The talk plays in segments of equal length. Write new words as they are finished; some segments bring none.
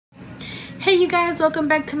you guys, welcome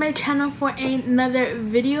back to my channel for another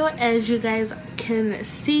video. As you guys can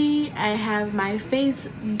see, I have my face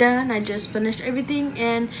done. I just finished everything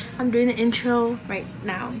and I'm doing the intro right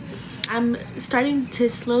now. I'm starting to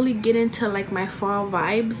slowly get into like my fall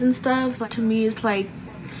vibes and stuff. So to me, it's like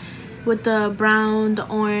with the brown, the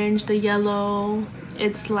orange, the yellow,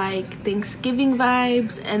 it's like Thanksgiving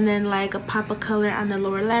vibes, and then like a pop of color on the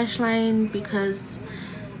lower lash line because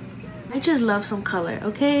I just love some color,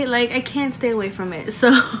 okay? Like, I can't stay away from it.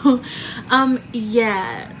 So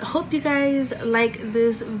yeah, hope you guys like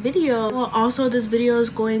this video. Well, also this video is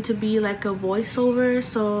going to be like a voiceover,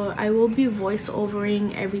 so I will be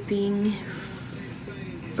voiceovering everything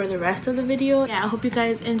for the rest of the video. Yeah, I hope you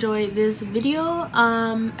guys enjoy this video.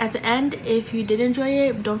 At the end, if you did enjoy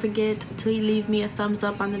it, don't forget to leave me a thumbs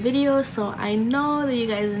up on the video so I know that you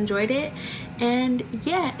guys enjoyed it. And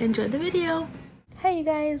yeah, enjoy the video. Hey you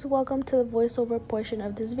guys, welcome to the voiceover portion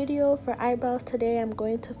of this video. For eyebrows today, I'm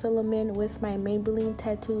going to fill them in with my Maybelline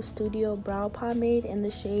Tattoo Studio Brow Pomade in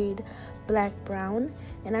the shade Black Brown,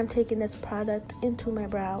 and I'm taking this product into my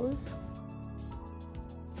brows.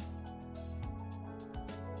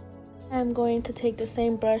 I'm going to take the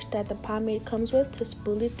same brush that the pomade comes with to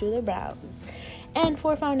spool it through the brows. And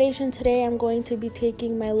for foundation today, I'm going to be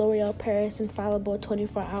taking my L'Oreal Paris Infallible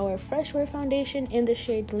 24-Hour Fresh Wear Foundation in the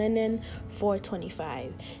shade Linen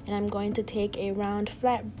 425. And I'm going to take a round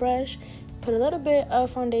flat brush, put a little bit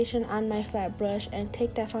of foundation on my flat brush, and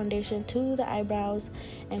take that foundation to the eyebrows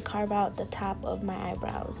and carve out the top of my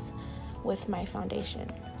eyebrows with my foundation.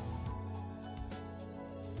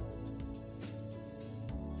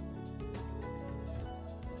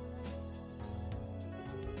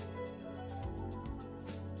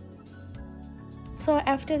 So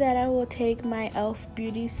after that, I will take my e.l.f.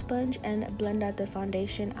 Beauty Sponge and blend out the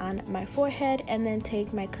foundation on my forehead, and then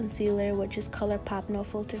take my concealer, which is ColourPop No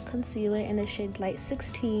Filter Concealer in the shade Light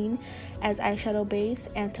 16 as eyeshadow base,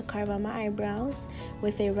 and to carve out my eyebrows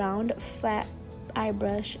with a round flat eye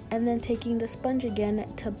brush, and then taking the sponge again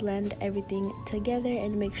to blend everything together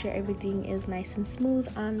and make sure everything is nice and smooth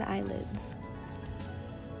on the eyelids.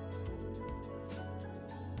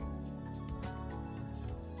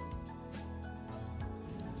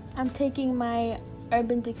 I'm taking my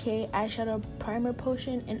Urban Decay Eyeshadow Primer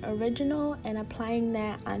Potion in Original and applying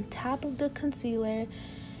that on top of the concealer,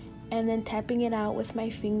 and then tapping it out with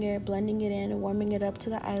my finger, blending it in, warming it up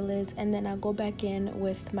to the eyelids, and then I'll go back in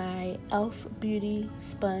with my e.l.f. Beauty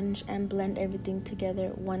Sponge and blend everything together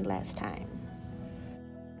one last time.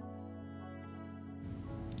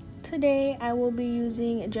 Today I will be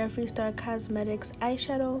using Jeffree Star Cosmetics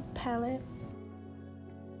eyeshadow palette.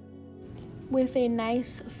 With a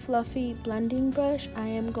nice fluffy blending brush, I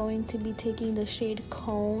am going to be taking the shade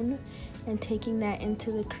Cone and taking that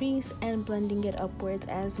into the crease and blending it upwards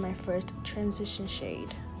as my first transition shade.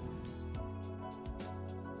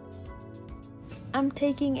 I'm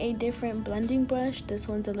taking a different blending brush. This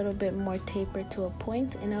one's a little bit more tapered to a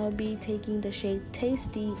point, and I'll be taking the shade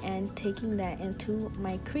Tasty and taking that into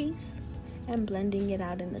my crease and blending it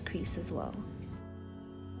out in the crease as well.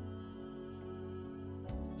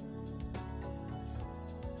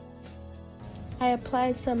 I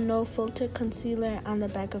applied some No Filter concealer on the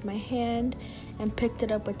back of my hand and picked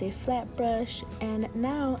it up with a flat brush, and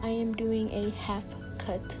now I am doing a half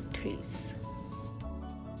cut crease.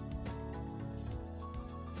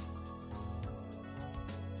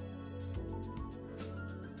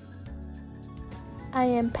 I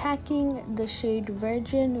am packing the shade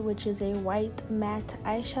Virgin, which is a white matte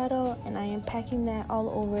eyeshadow, and I am packing that all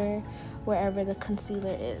over wherever the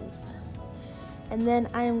concealer is. And then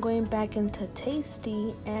I am going back into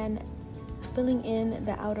Tasty and filling in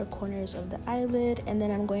the outer corners of the eyelid, and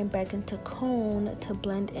then I'm going back into Cone to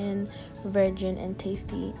blend in Virgin and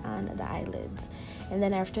Tasty on the eyelids. And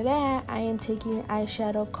then after that, I am taking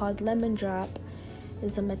eyeshadow called Lemon Drop.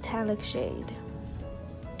 It's a metallic shade.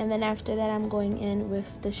 And then after that, I'm going in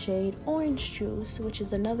with the shade Orange Juice, which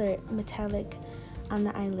is another metallic on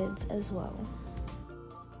the eyelids as well.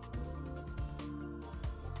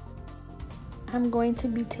 I'm going to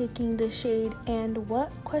be taking the shade And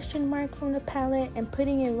What question mark from the palette and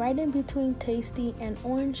putting it right in between Tasty and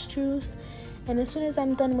Orange Juice. And as soon as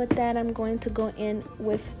I'm done with that, I'm going to go in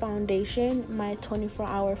with foundation, my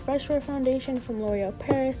 24-Hour Fresh Wear Foundation from L'Oreal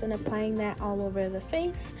Paris, and applying that all over the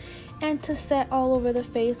face. And to set all over the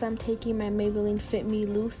face, I'm taking my Maybelline Fit Me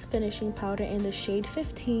Loose Finishing Powder in the shade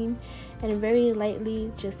 15 and very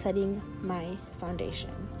lightly just setting my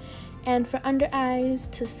foundation. And for under eyes,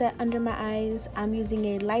 to set under my eyes, I'm using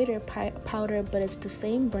a lighter powder, but it's the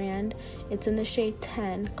same brand. It's in the shade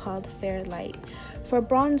 10 called Fair Light. For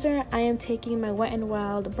bronzer, I am taking my Wet n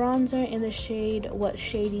Wild bronzer in the shade What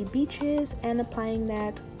Shady Beaches and applying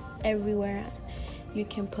that everywhere you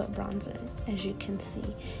can put bronzer, as you can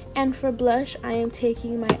see. And for blush, I am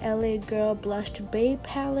taking my LA Girl Blushed Babe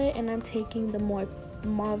palette, and I'm taking the more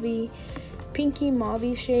mauve, pinky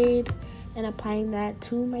mauve shade and applying that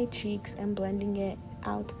to my cheeks and blending it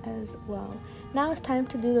out as well. Now it's time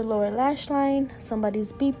to do the lower lash line.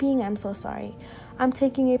 Somebody's beeping, I'm so sorry. I'm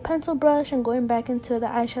taking a pencil brush and going back into the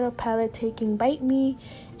eyeshadow palette, taking Bite Me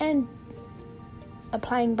and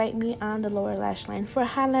applying Bite Me on the lower lash line. For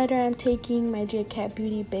highlighter, I'm taking my J-Cat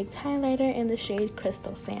Beauty Baked Highlighter in the shade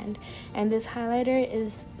Crystal Sand. And this highlighter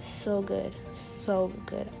is so good, so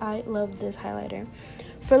good. I love this highlighter.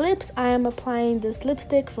 For lips, I am applying this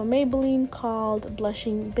lipstick from Maybelline called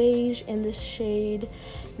Blushing Beige in the shade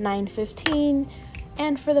 915.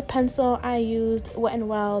 And for the pencil, I used Wet n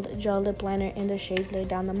Wild Gel Lip Liner in the shade Lay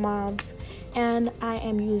Down the Mauves. And I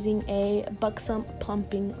am using a Buxom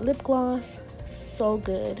Plumping Lip Gloss. So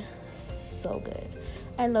good, so good.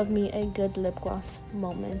 I love me a good lip gloss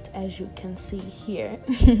moment, as you can see here.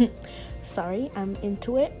 Sorry, I'm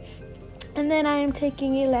into it. And then I am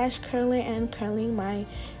taking a lash curler and curling my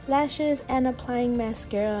lashes and applying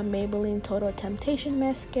mascara, Maybelline Total Temptation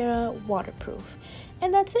Mascara Waterproof.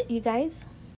 And that's it, you guys.